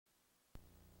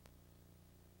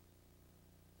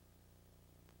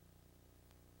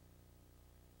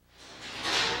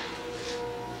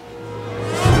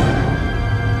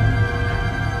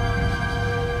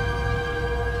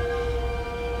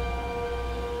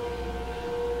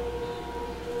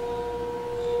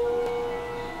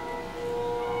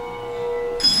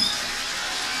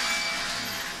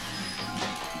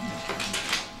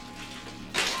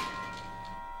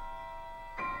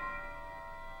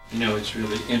it's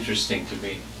really interesting to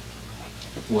me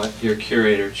what your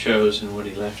curator chose and what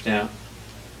he left out,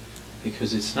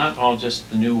 because it's not all just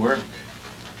the new work.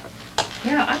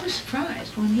 Yeah, I was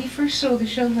surprised when he first saw the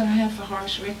show that I have for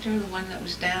Horace Richter, the one that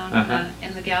was down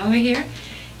in the gallery here.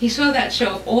 He saw that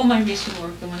show of all my recent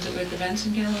work, the ones that were at the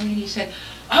Benson Gallery, and he said,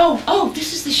 oh,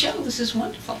 this is the show, this is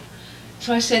wonderful.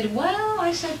 So I said,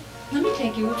 let me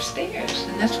take you upstairs.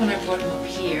 And that's when I brought him up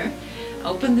here,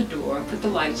 opened the door, put the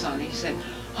lights on, and he said,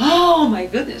 oh my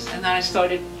goodness. And then I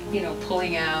started,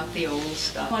 pulling out the old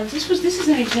stuff. This is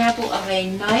an example of a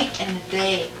night and a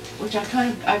day, which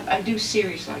I do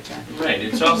series like that. Right,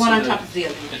 it's also one on top of the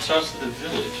other. It's also the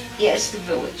village. Yeah, it's the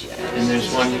village. Yeah. And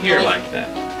there's one here like that.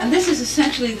 And this is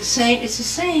essentially the same. It's the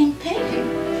same painting,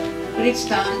 but it's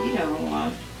done,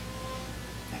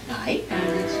 at night.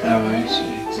 And it's I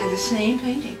see. So the same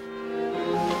painting.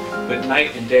 But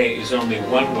night and day is only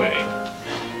one way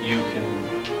you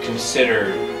can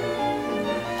consider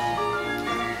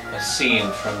a scene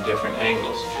from different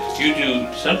angles. You do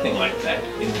something like that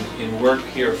in work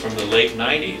here from the late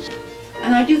 90s.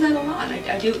 And I do that a lot.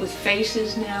 I do it with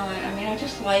faces now. I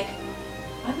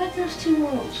like those two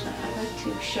worlds now. I like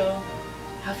to show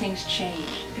how things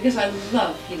change. Because I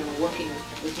love, working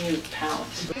with new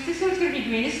palettes. This one's going to be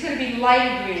green. This is going to be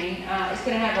lighter green. It's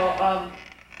going to have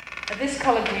this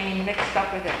color green mixed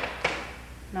up with it.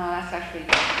 No, that's actually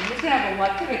dark. It's going to have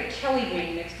a Kelly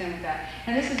green mixed in with that.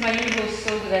 And this is my usual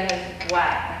silver that has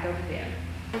black like over there.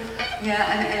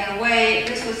 Yeah, and in a way,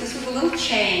 this was a little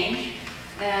change.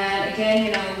 And again,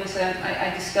 it was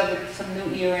I discovered some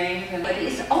new earrings. But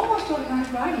it's almost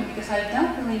automatic writing because I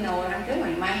don't really know what I'm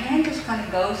doing. My hand just kind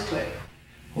of goes to it.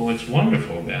 Well, what's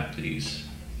wonderful about these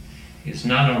is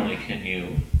not only can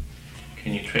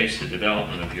you trace the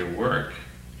development of your work,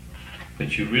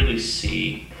 but you really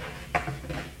see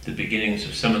the beginnings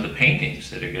of some of the paintings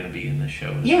that are going to be in the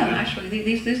show. Yeah, actually,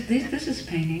 this is a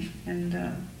painting, and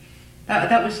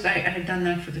that was I had done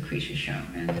that for the Creature show,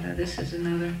 and this is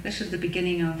another. This is the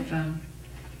beginning of a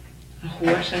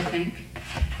horse, I think,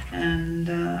 and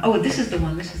this is the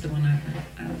one. This is the one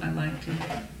I like to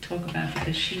talk about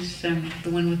because she's the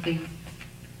one with the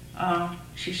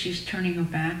she's turning her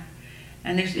back.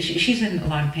 And she's in a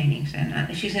lot of paintings,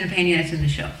 and she's in a painting that's in the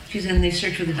show. She's in The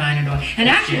Search for the Dinosaur. And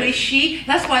actually,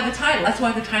 that's why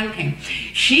the title came.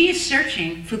 She is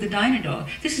searching for the Dinosaur.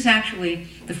 This is actually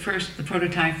the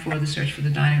prototype for The Search for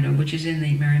the Dinosaur, which is in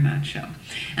the Marymount show.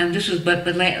 And this was, but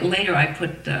later I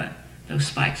put those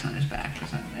spikes on his back.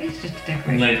 It's just a decoration.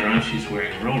 And later on she's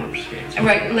wearing roller skates.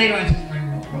 Right, later on she's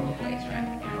wearing rollerblades, right.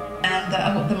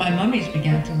 And my mummies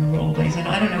began to wear rollerblades, and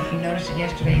I don't know if you noticed it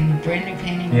yesterday in the brand new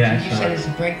painting, which you said is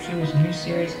a breakthrough, is a new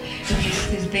series. So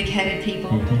these big-headed people,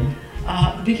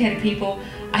 the big-headed people.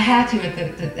 I had to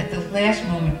at the last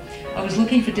moment. I was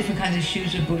looking for different kinds of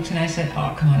shoes or boots, and I said,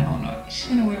 "Oh, come on, Eleanor, she's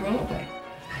gonna wear rollerblades."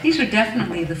 These are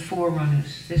definitely the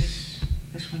forerunners. This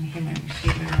one here, my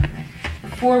receiver,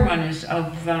 the forerunners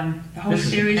of the whole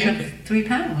series of 3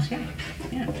 panels.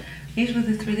 Yeah. These were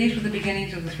the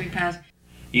beginnings of the 3 panels.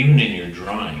 Even in your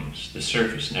drawings, the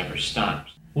surface never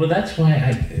stops. Well, that's why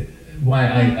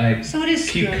I so it is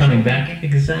keep coming back.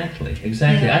 Exactly.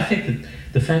 Yeah. I think that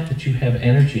the fact that you have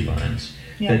energy lines,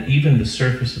 that even the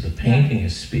surface of the painting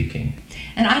is speaking.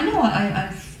 And I know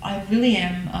I really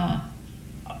am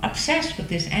obsessed with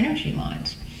this energy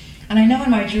lines. And I know in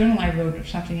my journal I wrote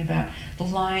something about the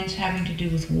lines having to do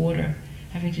with water,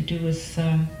 having to do with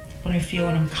what I feel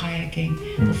when I'm kayaking,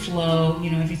 the flow,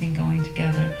 everything going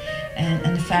together,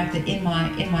 and the fact that in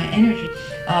my energy,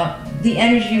 the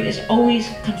energy is always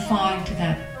confined to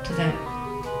that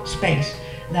space,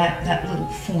 that little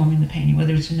form in the painting,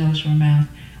 whether it's a nose or a mouth,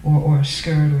 or a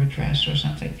skirt or a dress or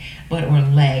something, or a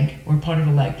leg or part of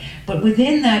a leg. But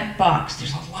within that box,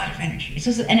 there's a lot of energy.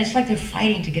 And it's like they're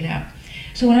fighting to get out.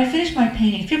 So when I finish my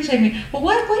painting, people say to me, "Well,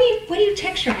 why do you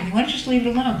texture everything? Why don't you just leave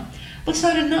it alone?" Well, it's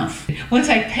not enough. Once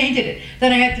I painted it,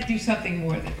 then I had to do something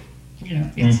more than,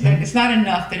 it's not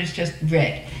enough that it's just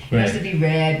red. It has to be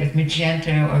red with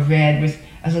magenta or red with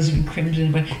alizarin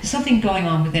crimson, but there's something going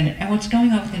on within it. And what's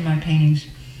going on within my paintings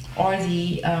are is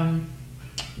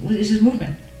this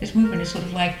movement. This movement is sort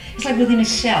of like, it's like within a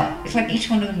cell. It's like each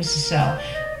one of them is a cell.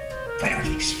 But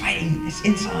everything's fighting, it's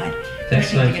inside.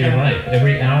 That's like your life.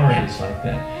 Every hour is like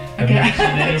that. Have you ever seen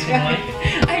anything like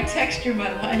it? I texture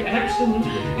my life.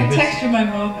 Absolutely. I texture my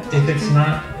moments. If it's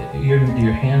not,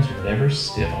 your hands are never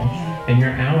still, and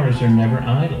your hours are never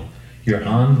idle. You're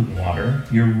on the water,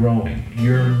 you're rowing,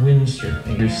 you're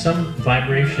windsurfing. There's some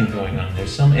vibration going on.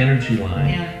 There's some energy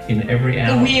line in every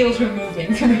hour. The wheels are moving.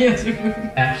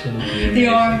 Absolutely. The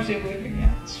arms are moving.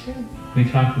 Yeah, it's true. We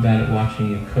talked about it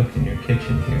watching you cook in your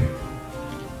kitchen here.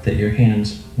 that your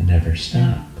hands never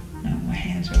stop. No, my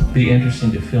hands are always... Be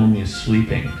interesting to film you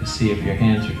sleeping to see if your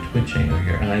hands are twitching or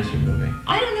your eyes are moving.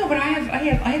 I don't know, but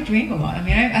I dream a lot. I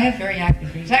mean, I have very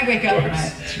active dreams. I wake up and I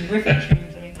have terrific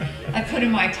dreams. I mean, I put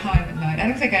in my time at night. I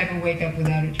don't think I ever wake up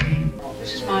without a dream.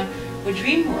 This is my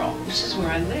dream world. This is where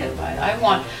I live.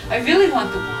 I really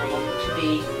want the world to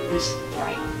be this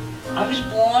bright. I was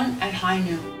born at high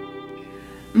noon.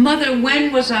 Mother,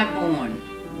 when was I born?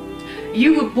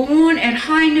 You were born at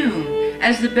high noon,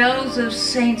 as the bells of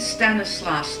St.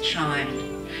 Stanislas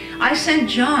chimed. I sent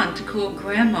John to call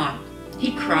Grandma.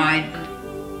 He cried.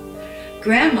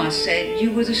 Grandma said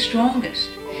you were the strongest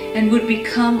and would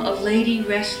become a lady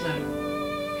wrestler.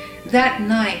 That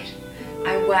night,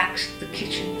 I waxed the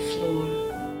kitchen floor.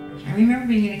 I remember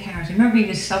being in a carriage. I remember being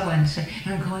in a subway and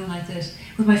I'm going like this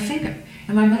with my finger.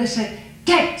 And my mother said,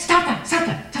 "Dad, stop that, stop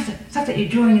that, stop that, stop that, you're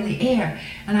drawing in the air."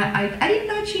 And I didn't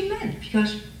know what she meant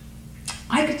because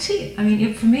I could see it. I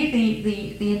mean, for me,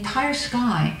 the entire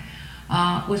sky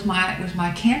was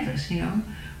my canvas, you know,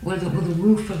 with the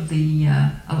roof of the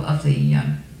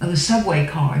subway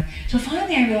car. So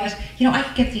finally, I realized, you know, I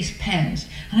could get these pens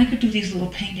and I could do these little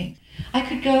paintings. I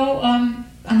could go on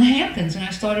the Hamptons, and I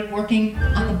started working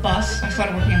on the bus. I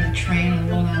started working on the train on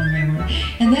Long Island Railroad.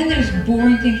 And then there's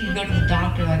boring things. You go to the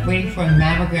doctor, like waiting for a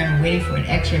mammogram or waiting for an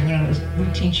X-ray, one of those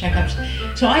routine checkups.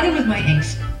 So I go with my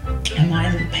inks and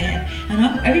my little pad,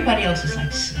 and everybody else is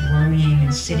like worrying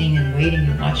and sitting and waiting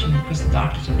and watching because the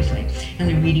doctor's always late, and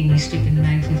they're reading these stupid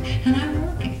magazines, and I'm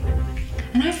working.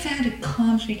 And I found it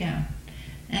calms me down.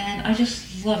 And I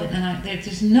just love it, and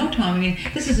there's no time. I mean,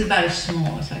 this is about as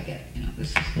small as I get. You know,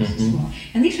 this is small,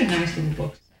 and these are nice little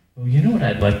books. Well, you know what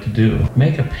I'd like to do?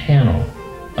 Make a panel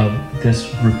of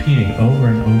this repeating over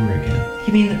and over again.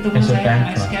 You mean the ones I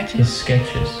have in my sketches? The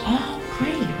sketches. Oh,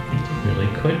 great! It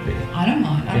really could be. I don't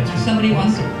mind. If somebody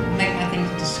wants to make my things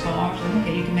into scarves,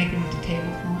 okay, you can make them into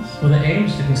tablecloths. Well, the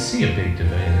Ames didn't see a big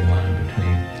dividing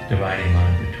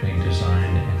line between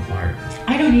design and art.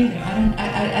 I don't either.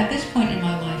 At this point in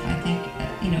my life, I think,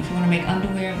 you know, if you want to make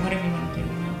underwear, whatever you want to do,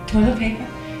 you know, toilet paper.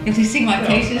 If you see my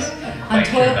cases on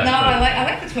toilet, I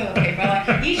like the toilet paper. I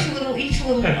like each little,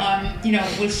 you know,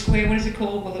 with square. What is it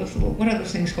called? Well, those little, what are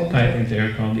those things called? I think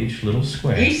they're called each little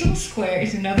square. Each little square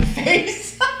is another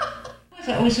face.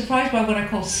 So I was surprised by what I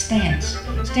call stance.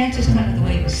 Stance is kind of the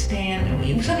way you stand.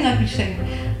 It was something like you say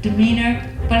demeanor,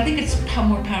 but I think it's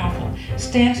more powerful.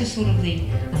 Stance is sort of the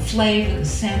flavor, the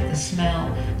scent, the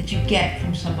smell that you get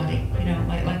from somebody. You know,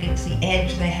 like it's the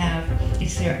edge they have,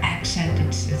 it's their accent,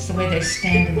 it's the way they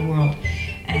stand in the world.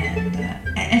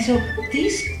 And so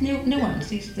these new ones,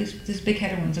 these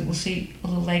big-headed ones that we'll see a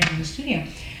little later in the studio,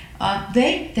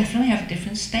 they definitely have a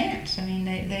different stance. I mean,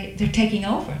 they're taking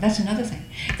over. That's another thing.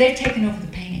 They've taken over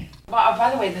the painting. Well,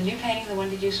 by the way, the new painting, the one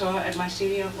that you saw at my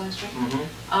studio last week,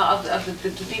 of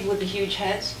the people with the huge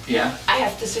heads. Yeah.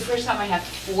 This is the first time I have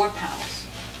 4 panels.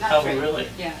 Not 3. Really?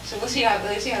 Yeah. So we'll see how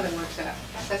that works out.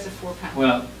 That's a 4 panel.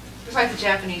 Well, it's like the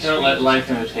Japanese. Don't let life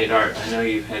imitate art. I know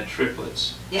you've had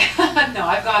triplets. Yeah. No,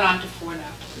 I've gone on to 4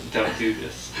 now. Don't do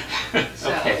this.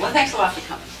 So, okay. Well, thanks a lot for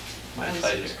coming. My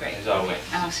pleasure. It was great. As always.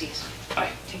 And I'll see you soon.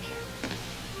 Bye. Take care.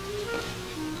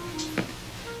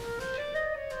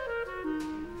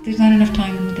 There's not enough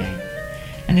time in the day,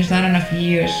 and there's not enough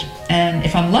years. And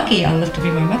if I'm lucky, I'll live to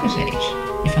be my mother's age.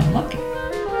 If I'm lucky.